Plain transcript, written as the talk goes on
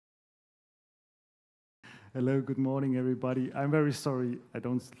Hello, good morning, everybody. I'm very sorry I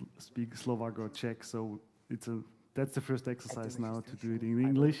don't speak Slovak or Czech, so that's the first exercise now to do it in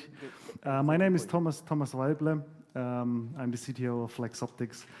English. My name is Thomas Weible. I'm the CTO of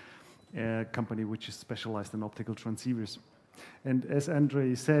Flexoptix, a company which is specialized in optical transceivers. And as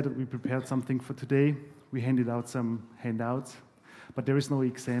Andre said, we prepared something for today. We handed out some handouts, but there is no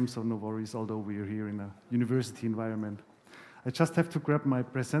exam, so no worries, although we are here in a university environment. I just have to grab my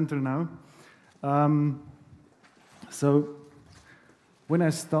presenter now. So when I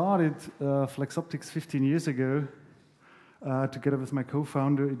started Flexoptix 15 years ago, together with my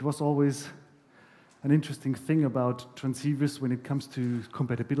co-founder, it was always an interesting thing about transceivers when it comes to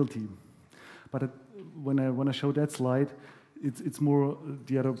compatibility. But when I show that slide, it's more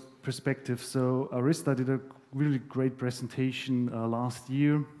the other perspective. So Arista did a really great presentation last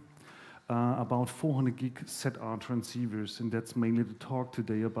year about 400 gig ZR transceivers, and that's mainly the talk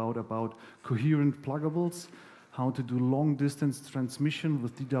today about coherent pluggables, how to do long-distance transmission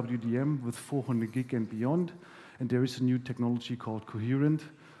with DWDM with 400 gig and beyond. And there is a new technology called Coherent,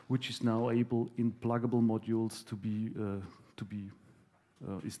 which is now able in pluggable modules to be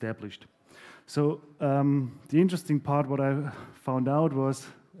established. So the interesting part, what I found out was,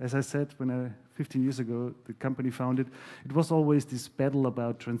 as I said, 15 years ago, the company founded, it was always this battle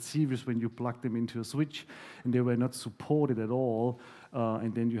about transceivers when you plug them into a switch, and they were not supported at all,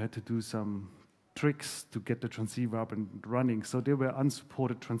 and then you had to do some tricks to get the transceiver up and running. So they were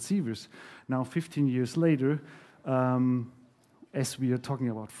unsupported transceivers. Now, 15 years later, as we are talking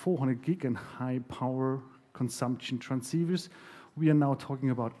about 400 gig and high power consumption transceivers, we are now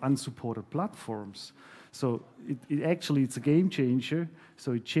talking about unsupported platforms. So it's a game changer.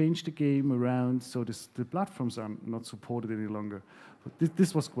 So it changed the game around, so the platforms are not supported any longer. But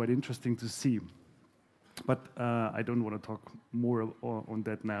this was quite interesting to see. But I don't want to talk more on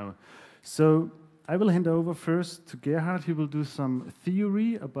that now. So I will hand over first to Gerhard. He will do some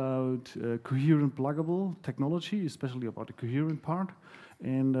theory about coherent pluggable technology, especially about the coherent part.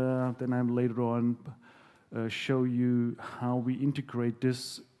 And then I'm later on show you how we integrate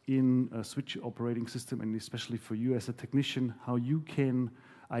this in a switch operating system, and especially for you as a technician, how you can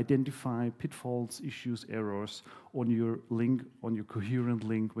identify pitfalls, issues, errors on your link, on your coherent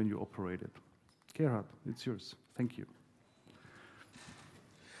link when you operate it. Gerhard, it's yours. Thank you.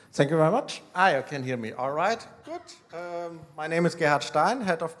 Thank you very much. You can hear me. All right, good. My name is Gerhard Stein,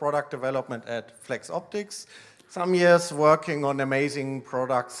 Head of Product Development at Flexoptix. Some years working on amazing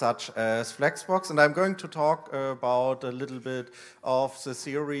products such as Flexbox, and I'm going to talk about a little bit of the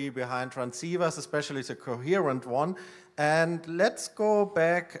theory behind transceivers, especially the coherent one. And let's go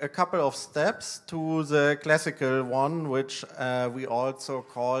back a couple of steps to the classical one, which we also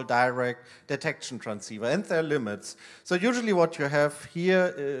call direct detection transceiver, and their limits. So usually what you have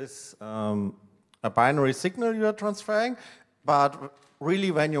here is a binary signal you are transferring, but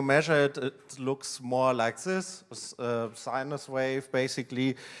really when you measure it, it looks more like this, a sinus wave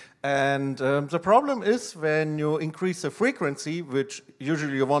basically. And the problem is when you increase the frequency, which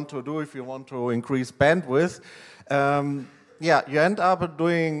usually you want to do if you want to increase bandwidth, you end up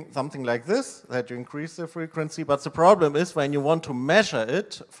doing something like this, that you increase the frequency, but the problem is when you want to measure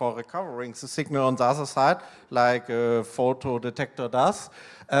it for recovering the signal on the other side, like a photo detector does,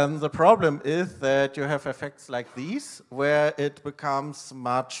 the problem is that you have effects like these, where it becomes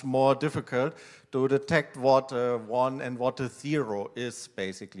much more difficult to detect what a 1 and what a 0 is,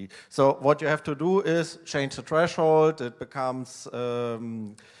 basically. So what you have to do is change the threshold. It becomes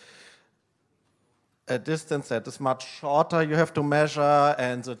a distance that is much shorter you have to measure,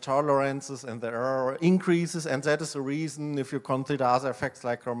 and the tolerances and the error increases, and that is the reason, if you consider other effects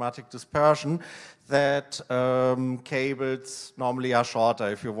like chromatic dispersion, that cables normally are shorter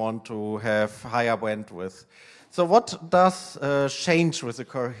if you want to have higher bandwidth. So what does change with the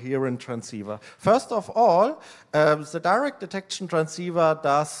coherent transceiver? First of all, the direct detection transceiver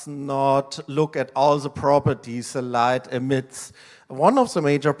does not look at all the properties the light emits. One of the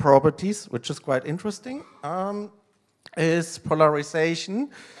major properties, which is quite interesting, is polarization,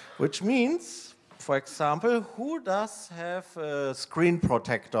 which means, for example, who does have a screen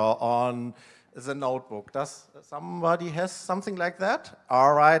protector on the notebook? Does somebody has something like that?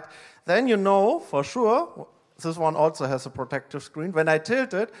 All right, then you know for sure this one also has a protective screen. When I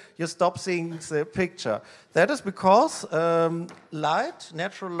tilt it, you stop seeing the picture. That is because light,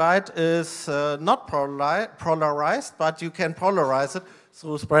 natural light, is not polarized, but you can polarize it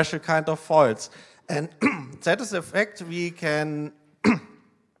through special kind of foils. And that is the effect we can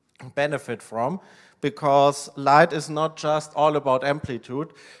benefit from because light is not just all about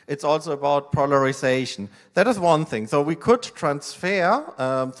amplitude, it's also about polarization. That is one thing. So we could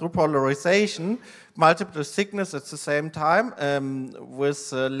transfer through polarization multiple signals at the same time.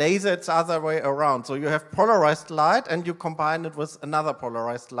 With laser, it's the other way around. So you have polarized light and you combine it with another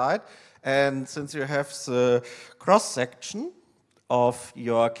polarized light. And since you have the cross-section of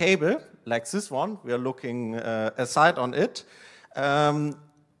your cable, like this one, we are looking aside on it,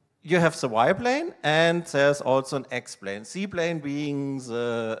 you have the Y plane, and there's also an X plane. Z plane being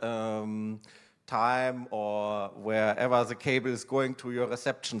the time or wherever the cable is going to your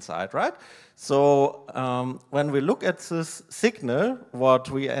reception side, right? So when we look at this signal, what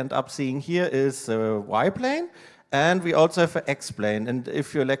we end up seeing here is the Y plane, and we also have an X plane. And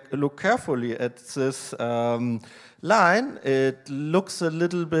if you look carefully at this line, it looks a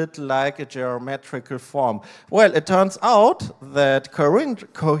little bit like a geometrical form. Well, it turns out that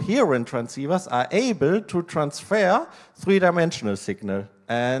coherent transceivers are able to transfer three-dimensional signal.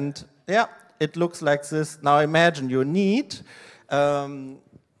 And yeah, it looks like this. Now imagine you need an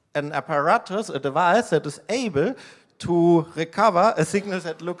apparatus, a device that is able to recover a signal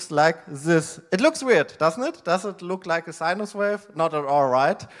that looks like this. It looks weird, doesn't it? Does it look like a sinus wave? Not at all,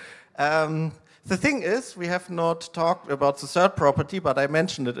 right? The thing is, we have not talked about the third property, but I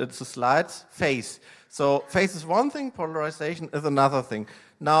mentioned it in the slides, phase. So phase is one thing, polarization is another thing.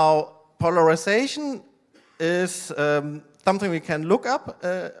 Now, polarization is something we can look up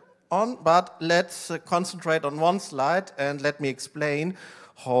on, but let's concentrate on one slide and let me explain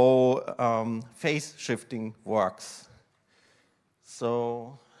how phase shifting works.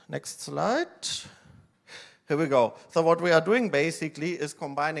 So, next slide. Here we go. So what we are doing basically is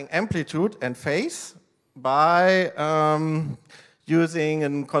combining amplitude and phase by using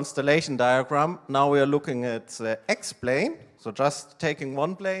a constellation diagram. Now we are looking at the X plane. So just taking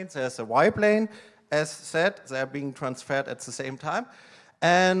one plane, there's a Y plane. As said, they're being transferred at the same time.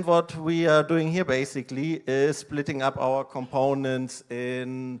 And what we are doing here basically is splitting up our components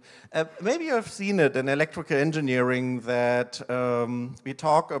in, maybe you've seen it in electrical engineering that we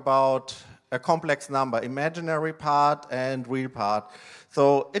talk about a complex number, imaginary part and real part.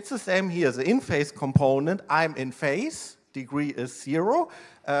 So it's the same here, the in-phase component, I'm in phase, degree is 0,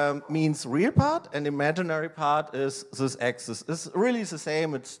 means real part, and imaginary part is this axis. It's really the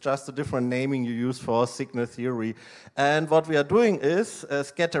same, it's just a different naming you use for signal theory. And what we are doing is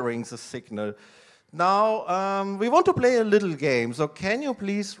scattering the signal. Now, we want to play a little game, so can you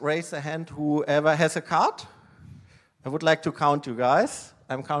please raise a hand whoever has a card? I would like to count you guys.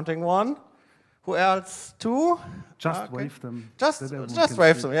 I'm counting 1. Who else? 2? Just okay. wave them. Just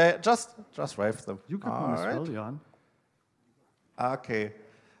wave them. Yeah, just wave them. You can do as well, Jan. Okay.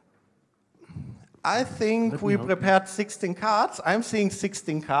 I think we prepared 16 cards. I'm seeing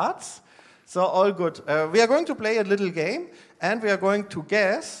 16 cards. So all good. We are going to play a little game, and we are going to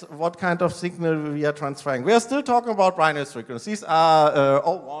guess what kind of signal we are transferring. We are still talking about binary signals. These are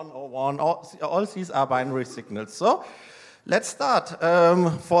 01, 01. All these are binary signals. So let's start.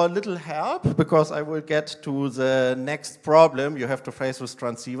 For a little help, because I will get to the next problem you have to face with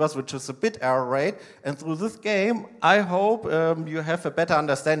transceivers, which is a bit error rate. And through this game, I hope you have a better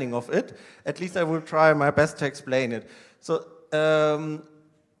understanding of it. At least I will try my best to explain it. So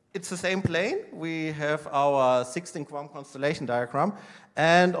it's the same plane. We have our 16-quorum constellation diagram.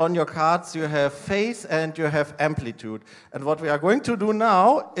 And on your cards, you have phase and you have amplitude. And what we are going to do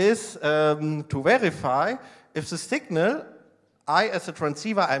now is to verify if the signal I, as a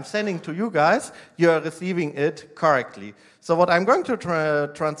transceiver, I'm sending to you guys, you are receiving it correctly. So what I'm going to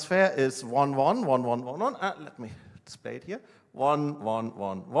transfer is 1, 1, 1, 1, 1, 1. Let me display it here. 1, 1,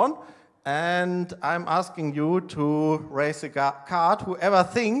 1, 1. And I'm asking you to raise a card, whoever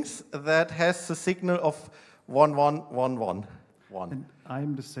thinks that has the signal of 1, 1, 1, 1, 1. And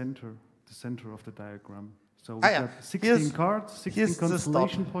I'm the center of the diagram. So we've got 16 cards, 16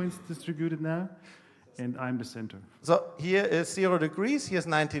 constellation points distributed now. And I'm the center. So here is 0 degrees, here's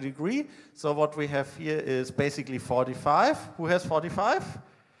 90 degrees. So what we have here is basically 45. Who has 45?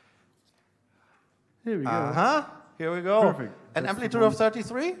 Here we go. Here we go. Perfect. An amplitude of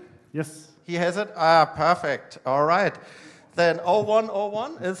 33? Yes. He has it? Perfect. All right. Then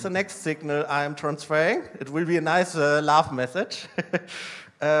 0101 is the next signal I'm transferring. It will be a nice laugh message.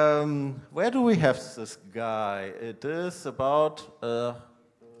 Where do we have this guy? It is about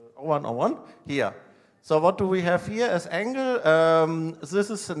 0101. Here. So what do we have here as angle? This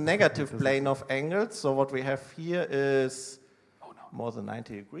is a negative plane of angles. So what we have here is more than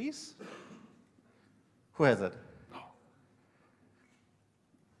 90 degrees. Who has it?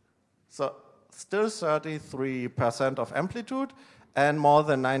 So still 33% of amplitude. and more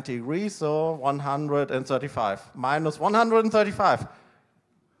than 90 degrees, so 135. Minus 135.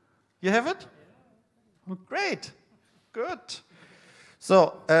 You have it? Great. Good.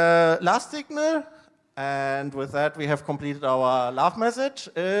 So, last signal, and with that we have completed our love message,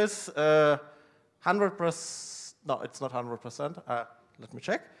 is 100%. No, it's not 100%. Let me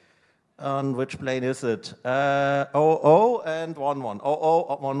check. On which plane is it? 00 and 11.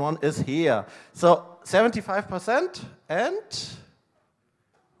 00, 11 is here. So 75%. And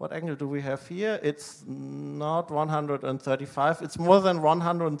what angle do we have here? It's not 135. It's more than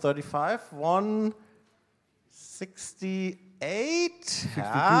 135. 168.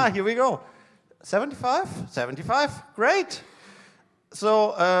 Ah, here we go. 75? 75. Great.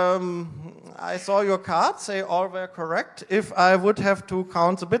 So I saw your cards, they all were correct. If I would have to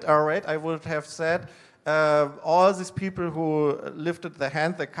count the bit error rate, I would have said all these people who lifted the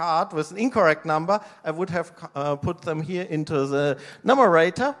hand, the card, with an incorrect number, I would have put them here into the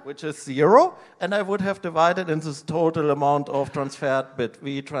numerator, which is 0, and I would have divided into the total amount of transferred bit.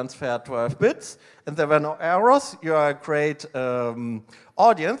 We transferred 12 bits, and there were no errors. You are a great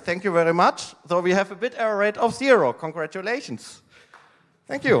audience, thank you very much. So we have a bit error rate of 0, congratulations.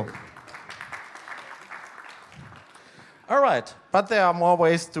 Thank you. All right, but there are more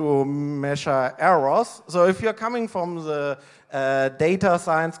ways to measure errors. So if you're coming from the data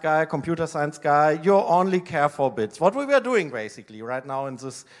science guy, computer science guy, you only care for bits. What we were doing basically right now in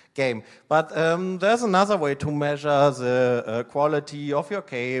this game. But there's another way to measure the quality of your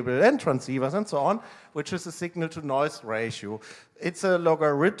cable and transceivers and so on, which is the signal-to-noise ratio. It's a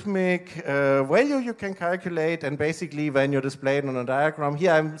logarithmic value you can calculate, and basically when you display it on a diagram,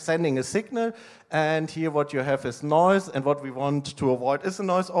 here I'm sending a signal, and here what you have is noise, and what we want to avoid is the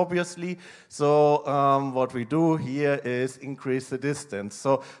noise, obviously. So what we do here is increase the distance.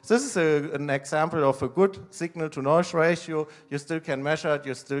 So this is an example of a good signal-to-noise ratio. You still can measure it,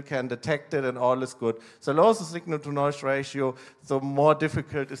 you still can detect it, and all is good. The lower the signal-to-noise ratio, the more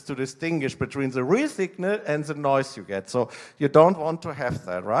difficult it is to distinguish between the real signal and the noise you get. So you don't want to have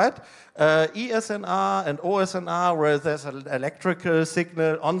that, right? ESNR and OSNR, where there's an electrical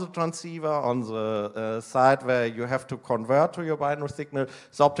signal on the transceiver, on the side where you have to convert to your binary signal.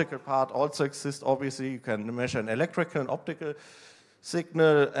 The optical part also exists, obviously. You can measure an electrical and optical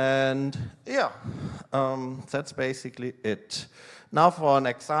signal, and yeah, that's basically it. Now for an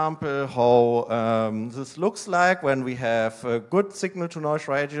example how this looks like when we have a good signal-to-noise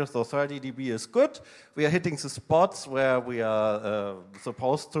ratio, so 30 dB is good. We are hitting the spots where we are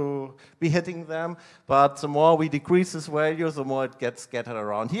supposed to be hitting them, but the more we decrease this value, the more it gets scattered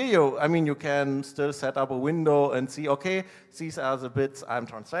around. Here you can still set up a window and see, okay, these are the bits I'm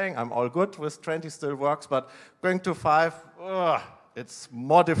transferring, I'm all good with 20 still works, but going to 5, it's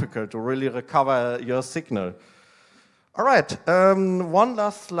more difficult to really recover your signal. All right, one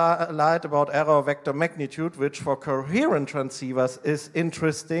last slide about error vector magnitude, which for coherent transceivers is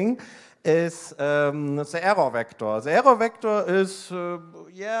interesting, is the error vector. The error vector is, a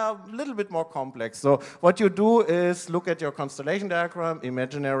little bit more complex. So what you do is look at your constellation diagram,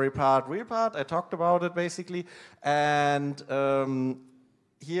 imaginary part, real part. I talked about it basically. And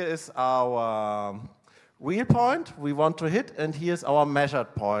here is our real point we want to hit, and here's our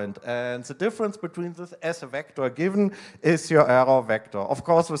measured point. And the difference between this as a vector given is your error vector. Of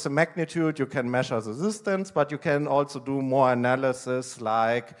course, with the magnitude, you can measure the distance, but you can also do more analysis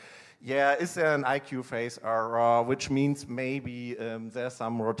like, is there an IQ phase error, which means maybe there's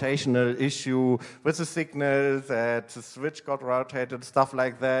some rotational issue with the signal, that the switch got rotated, stuff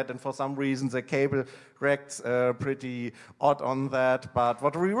like that, and for some reason the cable reacts pretty odd on that. But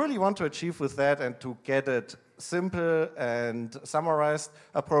what we really want to achieve with that, and to get it simple and summarized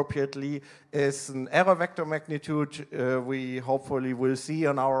appropriately, is an error vector magnitude we hopefully will see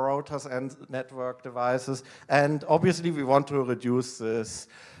on our routers and network devices. And obviously we want to reduce this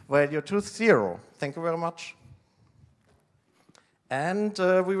value to 0. Thank you very much. And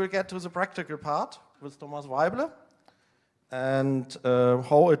we will get to the practical part with Thomas Weible and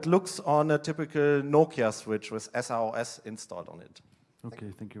how it looks on a typical Nokia switch with SROS installed on it.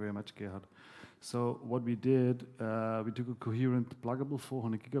 Okay, thank you very much, Gerhard. So what we did, we took a Coherent pluggable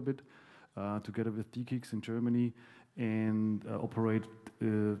 400 gigabit together with DKIX in Germany, and operate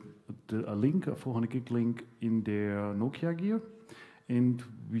a link, a 400 gig link in their Nokia gear. And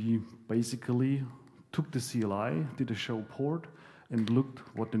we basically took the CLI, did a show port, and looked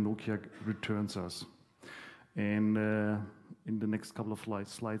what the Nokia returns us. And in the next couple of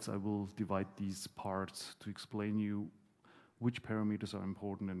slides, I will divide these parts to explain you which parameters are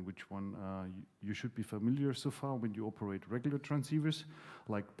important and which one you should be familiar so far when you operate regular transceivers,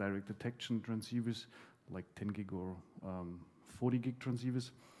 like direct detection transceivers, like 10 gig or 40 gig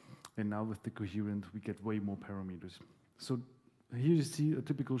transceivers. And now with the Coherent, we get way more parameters. So here you see a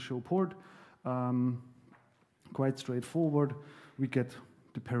typical show port, quite straightforward. We get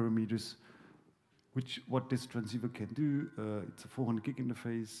the parameters, what this transceiver can do. It's a 400 gig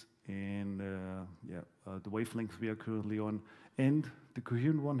interface, and the wavelength we are currently on. And the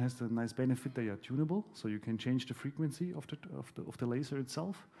Coherent one has the nice benefit they are tunable, so you can change the frequency of the laser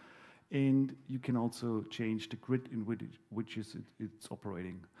itself, and you can also change the grid in which it's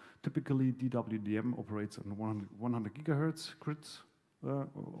operating. Typically, DWDM operates on 100 gigahertz grids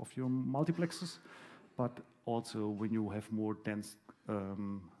of your multiplexes, but also when you have more dense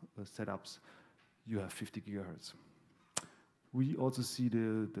setups, you have 50 gigahertz. We also see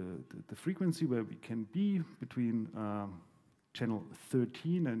the frequency where we can be between channel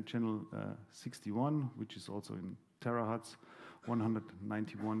 13 and channel 61, which is also in terahertz,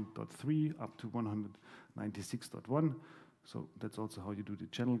 191.3 up to 196.1. So that's also how you do the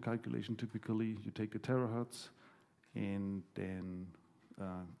channel calculation. Typically, you take the terahertz and then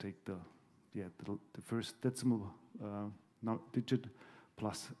take the first decimal digit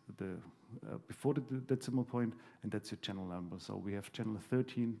plus the before the decimal point, and that's your channel number. So we have channel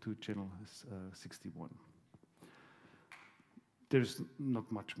 13 to channel 61. There's not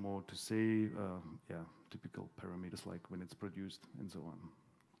much more to say. Typical parameters like when it's produced and so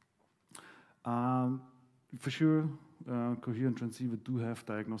on. For sure, Coherent transceiver do have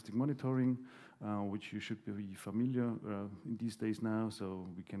diagnostic monitoring, which you should be familiar in these days now. So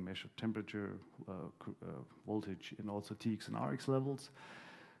we can measure temperature, voltage, and also TX and RX levels.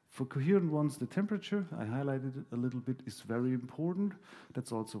 For Coherent ones, the temperature, I highlighted it a little bit, is very important.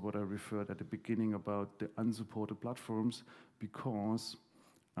 That's also what I referred at the beginning about the unsupported platforms, because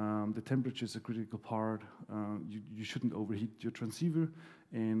the temperature is a critical part. You shouldn't overheat your transceiver,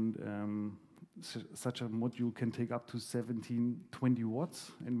 and such a module can take up to 17-20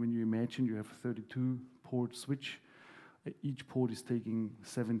 watts. And when you imagine you have a 32-port switch, each port is taking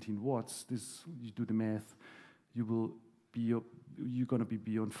 17 watts. You do the math, you're going to be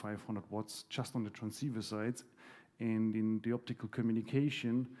beyond 500 watts just on the transceiver sides. And in the optical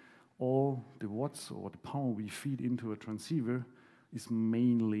communication, all the watts or the power we feed into a transceiver is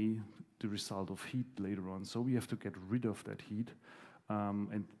mainly the result of heat later on. So we have to get rid of that heat,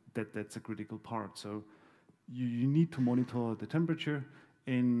 and that's a critical part. So you need to monitor the temperature,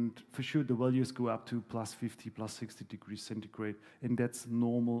 and for sure the values go up to plus 50, plus 60 degrees centigrade, and that's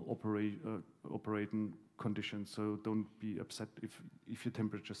normal operating conditions. So don't be upset if your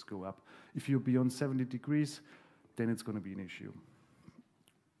temperatures go up. If you're beyond 70 degrees, then it's going to be an issue,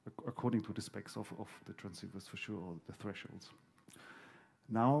 according to the specs of the transceivers, for sure, or the thresholds.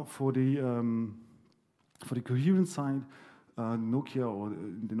 Now for the Coherent side, Nokia, or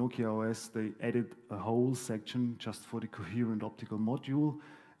the Nokia OS, they added a whole section just for the Coherent optical module,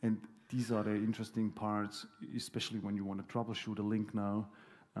 and these are the interesting parts, especially when you want to troubleshoot a link now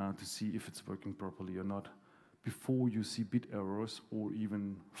to see if it's working properly or not, before you see bit errors or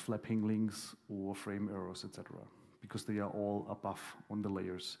even flapping links or frame errors, etc., because they are all above on the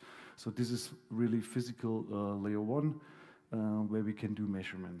layers. So this is really physical layer 1, where we can do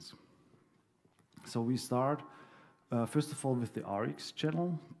measurements. So we start first of all with the RX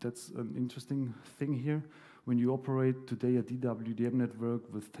channel. That's an interesting thing here. When you operate today a DWDM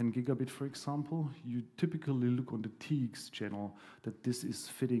network with 10 gigabit, for example, you typically look on the TX channel that this is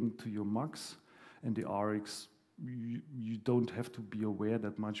fitting to your MUX, and the RX, you don't have to be aware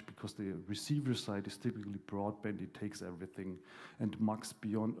that much because the receiver side is typically broadband, it takes everything, and MUX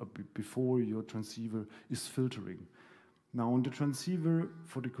before your transceiver is filtering. Now on the transceiver,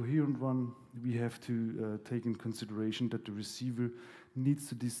 for the Coherent one, we have to take in consideration that the receiver needs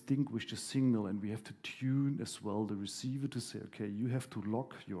to distinguish the signal, and we have to tune as well the receiver to say, okay, you have to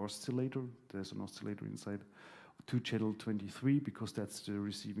lock your oscillator, there's an oscillator inside, to channel 23, because that's the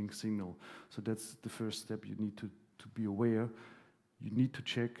receiving signal. So that's the first step you need to be aware. You need to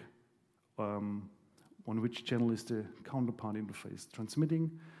check on which channel is the counterpart interface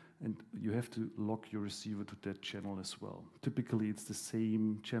transmitting, and you have to lock your receiver to that channel as well. Typically, it's the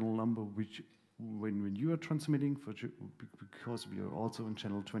same channel number which when you are transmitting, because we are also on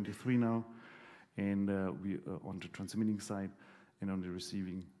channel 23 now, and we are on the transmitting side and on the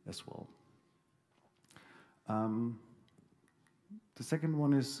receiving as well. The second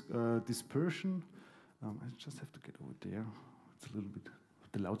one is dispersion. I just have to get over there. It's a little bit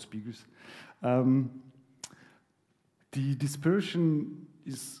of the loudspeakers. The dispersion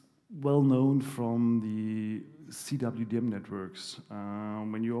is well known from the CWDM networks.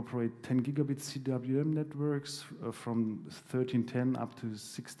 When you operate 10 gigabit CWDM networks from 1310 up to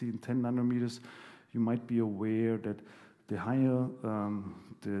 1610 nanometers, you might be aware that the higher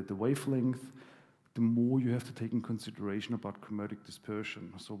the wavelength, the more you have to take in consideration about chromatic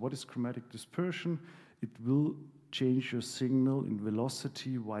dispersion. So what is chromatic dispersion? It will change your signal in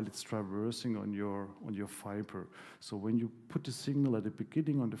velocity while it's traversing on your fiber. So when you put the signal at the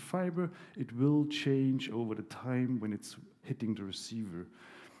beginning on the fiber, it will change over the time when it's hitting the receiver.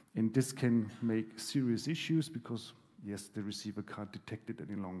 And this can make serious issues because, yes, the receiver can't detect it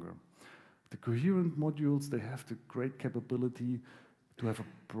any longer. The coherent modules, they have the great capability to have a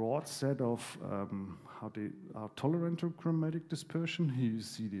broad set of how they are tolerant to chromatic dispersion. Here you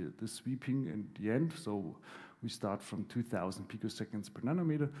see the sweeping and the end. So we start from 2,000 picoseconds per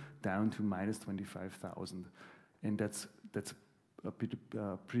nanometer down to minus 25,000. And that's a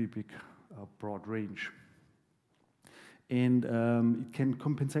pretty big broad range. And it can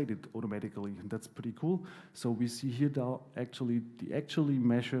compensate it automatically, and that's pretty cool. So we see here the actually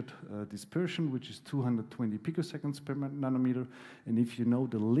measured dispersion, which is 220 picoseconds per nanometer. And if you know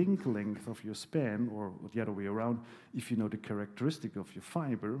the link length of your span, or the other way around, if you know the characteristic of your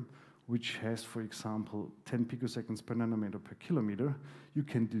fiber, which has, for example, 10 picoseconds per nanometer per kilometer, you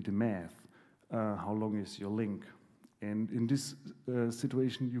can do the math. How long is your link? And in this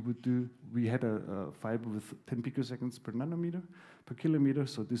situation, we had a fiber with 10 picoseconds per nanometer per kilometer,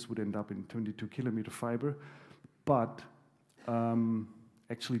 so this would end up in 22 kilometer fiber. But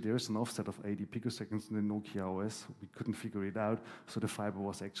actually, there's an offset of 80 picoseconds in the Nokia OS. We couldn't figure it out, so the fiber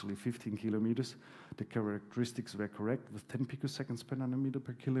was actually 15 kilometers. The characteristics were correct with 10 picoseconds per nanometer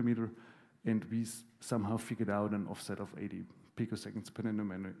per kilometer, and we somehow figured out an offset of 80 picoseconds per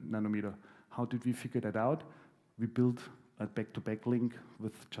nanometer. How did we figure that out? We built a back-to-back link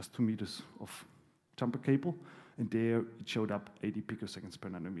with just 2 meters of jumper cable, and there it showed up 80 picoseconds per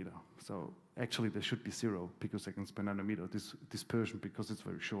nanometer. So actually there should be 0 picoseconds per nanometer, this dispersion, because it's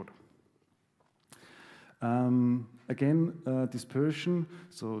very short. Again, dispersion,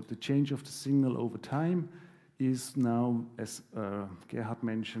 so the change of the signal over time is now, as Gerhard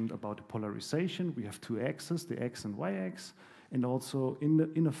mentioned, about the polarization. We have 2 axes, the X and Y axis, and also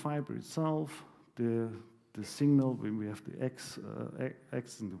in the fiber itself, the signal, when we have the X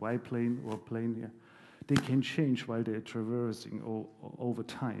and the Y plane or plane here, they can change while they're traversing over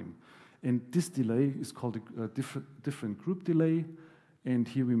time. And this delay is called a different group delay. And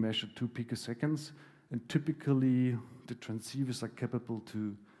here we measure 2 picoseconds. And typically, the transceivers are capable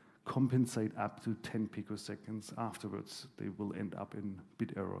to compensate up to 10 picoseconds. Afterwards, they will end up in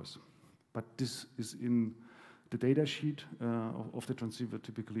bit errors. But this is in the data sheet of the transceiver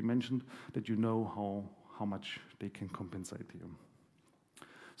typically mentioned, that you know how much they can compensate here.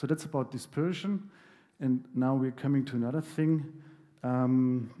 So that's about dispersion. And now we're coming to another thing,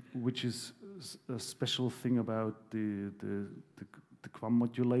 which is a special thing about the QAM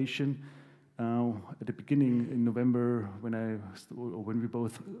modulation. At the beginning in November, when we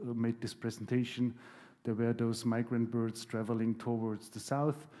both made this presentation, there were those migrant birds traveling towards the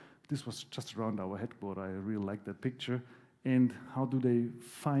south. This was just around our headquarters. I really like that picture. And how do they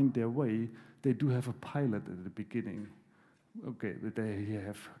find their way? They do have a pilot at the beginning. Okay, they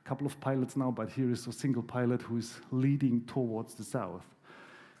have a couple of pilots now, but here is a single pilot who is leading towards the south.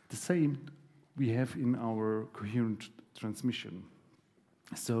 The same we have in our coherent transmission.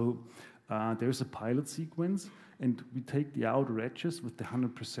 So there's a pilot sequence, and we take the outer edges with the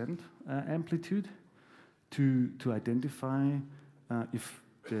 100% amplitude to identify if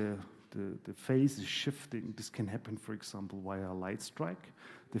the phase is shifting. This can happen, for example, via a light strike.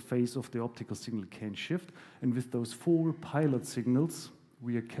 The phase of the optical signal can shift, and with those 4 pilot signals,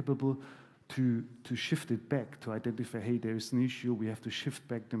 we are capable to shift it back, to identify, hey, there is an issue, we have to shift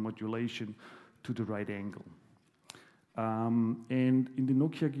back the modulation to the right angle. And in the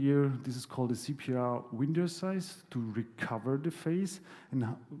Nokia gear, this is called a CPR window size to recover the phase.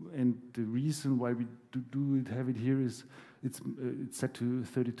 And the reason why we have it here is it's set to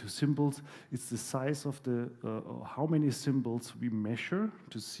 32 symbols. It's the size of how many symbols we measure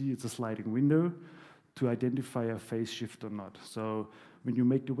to see it's a sliding window to identify a phase shift or not. So when you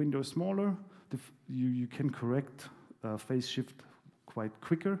make the window smaller, you can correct phase shift quite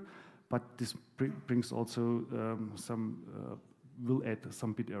quicker. But this brings also will add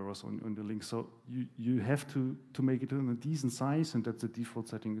some bit errors on the link. So you have to make it in a decent size, and that's the default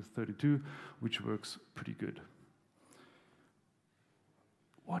setting is 32, which works pretty good.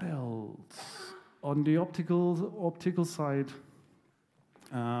 What else? On the optical side,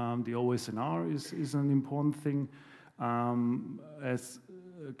 the OpenZR is an important thing. As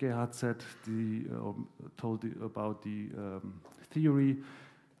Gerhard said, told about the theory.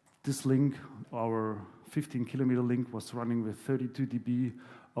 This link, our 15-kilometer link, was running with 32 dB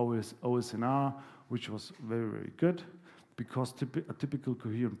OpenZR, which was very, very good. because a typical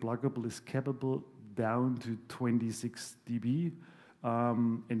coherent pluggable is capable down to 26 dB,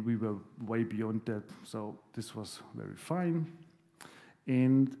 and we were way beyond that, so this was very fine.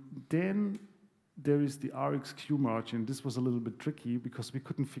 And then there is the RxQ margin. This was a little bit tricky because we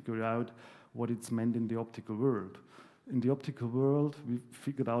couldn't figure out what it's meant in the optical world. In the optical world, we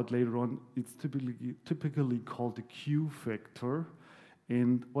figured out later on, it's typically called the Q factor.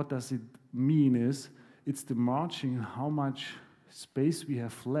 And what does it mean is, it's the margin, how much space we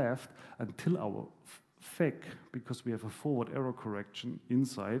have left until our FEC, because we have a forward error correction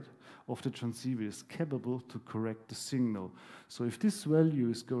inside of the transceiver, is capable to correct the signal. So if this value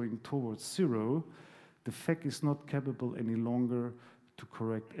is going towards 0, the FEC is not capable any longer to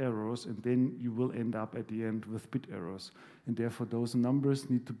correct errors, and then you will end up at the end with bit errors. And therefore, those numbers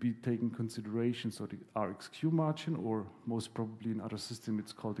need to be taken into consideration. So the RxQ margin, or most probably in other systems,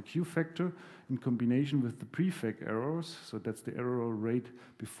 it's called the Q factor, in combination with the pre-FEC errors. So that's the error rate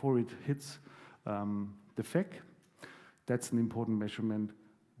before it hits the FEC. That's an important measurement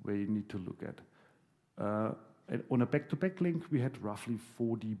where you need to look at. On a back-to-back link, we had roughly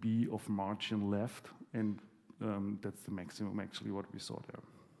 4 dB of margin left, and that's the maximum, actually, what we saw there.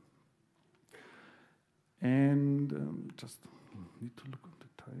 And just need to look at the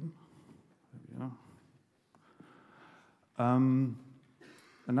time. There we are.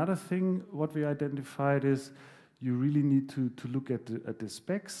 Another thing, what we identified is you really need to look at the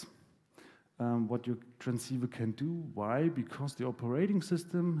specs, what your transceiver can do. Why? Because the operating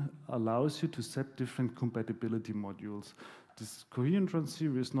system allows you to set different compatibility modules. This coherent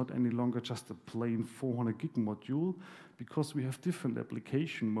transceiver is not any longer just a plain 400 gig module, because we have different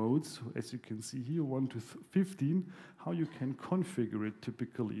application modes, as you can see here, 1 to 15, how you can configure it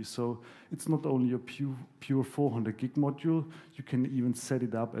typically. So it's not only a pure 400 gig module, you can even set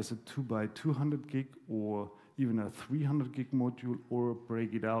it up as a 2 by 200 gig, or even a 300 gig module, or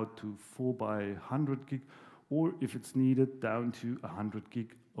break it out to 4 by 100 gig, or if it's needed, down to 100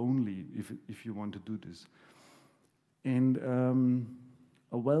 gig only, if you want to do this. And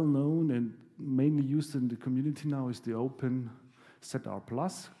a well-known and mainly used in the community now is the OpenZR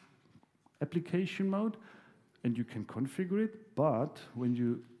Plus application mode, and you can configure it, but when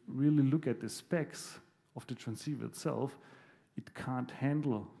you really look at the specs of the transceiver itself, it can't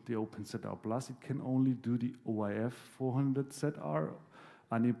handle the OpenZR Plus. It can only do the OIF 400ZR,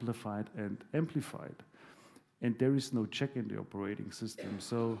 unamplified and amplified. And there is no check in the operating system.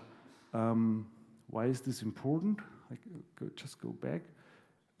 So why is this important? Just go back.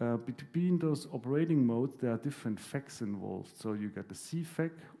 Between those operating modes, there are different FECs involved. So you get the C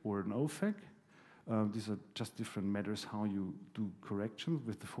FEC or an O FEC. These are just different matters how you do corrections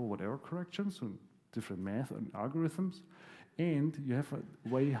with the forward error corrections, so different math and algorithms. And you have a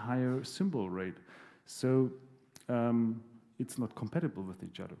way higher symbol rate. So it's not compatible with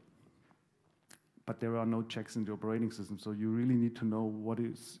each other. But there are no checks in the operating system, so you really need to know what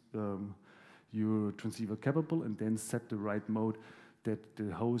is your transceiver capable, and then set the right mode that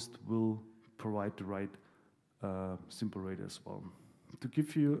the host will provide the right symbol rate as well. To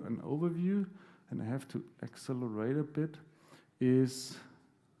give you an overview, and I have to accelerate a bit, is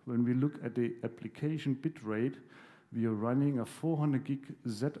when we look at the application bit rate, we are running a 400 gig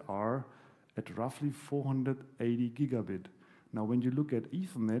ZR at roughly 480 gigabit. Now, when you look at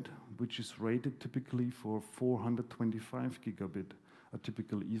Ethernet, which is rated typically for 425 gigabit, a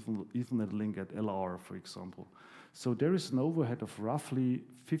typical Ethernet link at LR, for example. So there is an overhead of roughly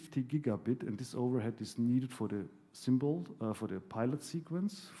 50 gigabit, and this overhead is needed for the symbol, for the pilot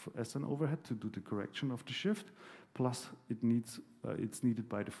sequence, as an overhead to do the correction of the shift, plus it's needed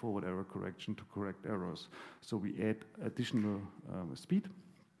by the forward error correction to correct errors. So we add additional speed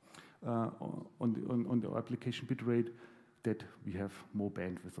on the application bit rate, that we have more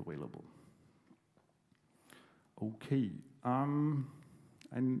bandwidth available. Okay,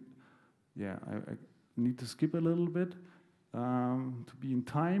 and yeah, I need to skip a little bit to be in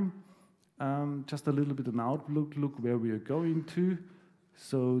time. Just a little bit an outlook, look where we are going to.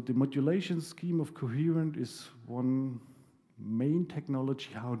 So the modulation scheme of Coherent is one main technology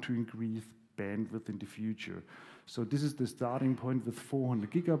how to increase bandwidth in the future. So this is the starting point with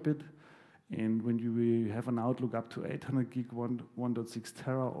 400 gigabit. And when you have an outlook up to 800 gig, 1.6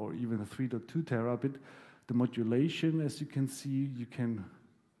 tera, or even a 3.2 terabit, the modulation, as you can see, you can,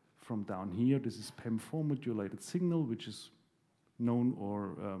 from down here, this is PAM4 modulated signal, which is known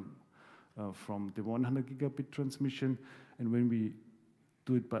or from the 100 gigabit transmission. And when we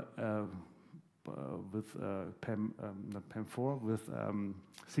do it by, with not PAM4, with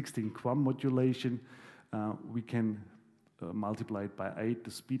 16 QAM modulation, we can multiply it by 8 the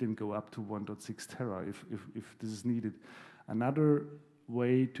speed and go up to 1.6 tera if this is needed. Another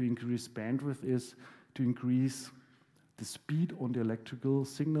way to increase bandwidth is to increase the speed on the electrical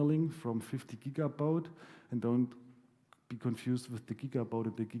signaling from 50 gigabaud, and don't be confused with the gigabaud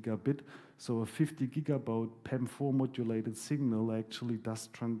and the gigabit. So a 50 gigabaud PAM4 modulated signal actually does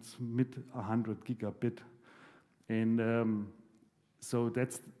transmit 100 gigabit. And so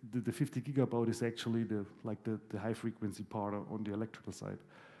that's the 50 gigabaud is actually the high frequency part on the electrical side.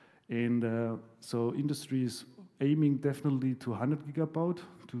 And so industry is aiming definitely to 100 gigabaud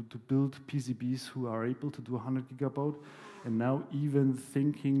to build PCBs who are able to do 100 gigabaud, and now even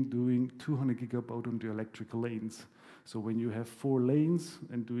thinking doing 200 gigabaud on the electrical lanes. So when you have 4 lanes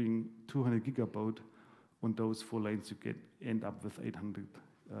and doing 200 gigabaud on those 4 lanes, you end up with 800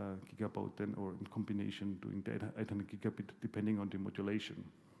 gigabaud then, or in combination doing the 800 gigabit depending on the modulation.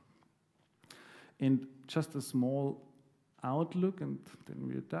 And just a small outlook, and then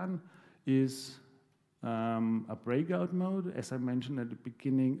we're done, is a breakout mode. As I mentioned at the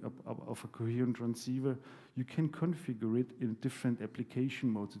beginning of a coherent transceiver, you can configure it in different application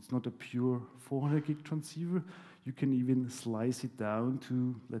modes. It's not a pure 400 gig transceiver. You can even slice it down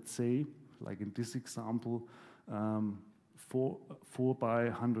to, let's say, like in this example, 4 by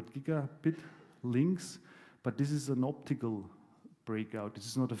 100 gigabit links, but this is an optical breakout. This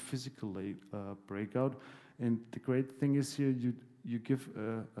is not a physical breakout. And the great thing is here, you give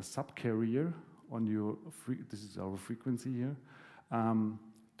a subcarrier on your, this is our frequency here,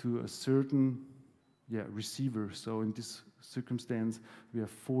 to a certain receiver. So in this circumstance, we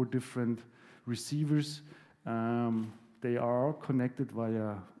have 4 different receivers. They are connected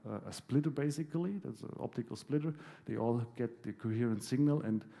via a splitter, basically. That's an optical splitter. They all get the coherent signal,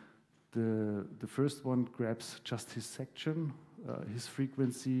 and the first one grabs just his section, his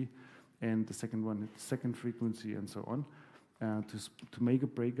frequency, and the second one, second frequency, and so on, to make a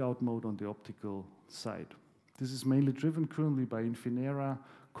breakout mode on the optical side. This is mainly driven currently by Infinera,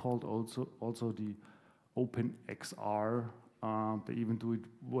 called also the OpenZR. They even do it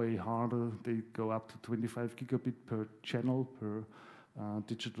way harder. They go up to 25 gigabit per channel, per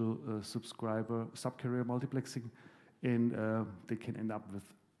digital subcarrier multiplexing, and they can end up with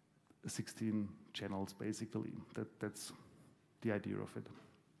 16 channels, basically. That's the idea of it.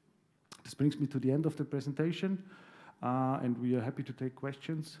 This brings me to the end of the presentation, and we are happy to take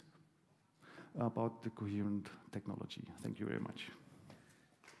questions about the coherent technology. Thank you very much.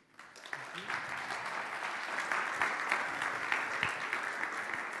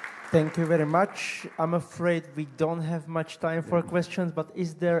 Thank you very much. I'm afraid we don't have much time for questions, but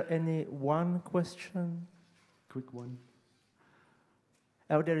is there any one question? Quick one.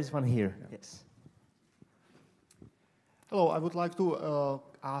 Oh, there is one here. Yes. Hello, I would like to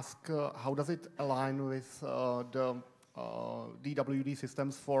ask how does it align with the DWD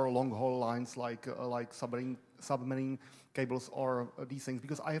systems for long-haul lines like submarine cables or these things?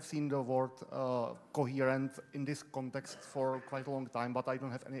 Because I have seen the word coherent in this context for quite a long time, but I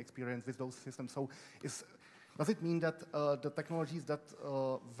don't have any experience with those systems. So does it mean that the technologies that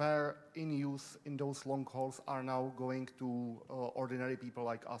were in use in those long hauls are now going to ordinary people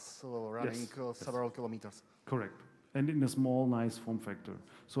like us running several kilometers? Correct. And in a small, nice form factor.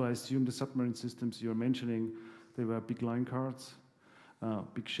 So I assume the submarine systems you're mentioning, they were big line cards,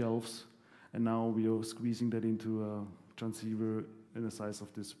 big shelves, and now we are squeezing that into a transceiver in the size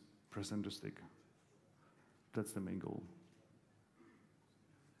of this presenter stick. That's the main goal.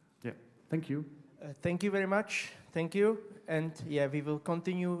 Yeah, thank you. Thank you very much. Thank you. And yeah, we will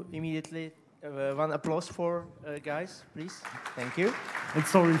continue immediately. One applause for guys, please. Thank you. And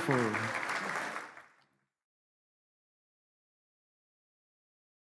sorry for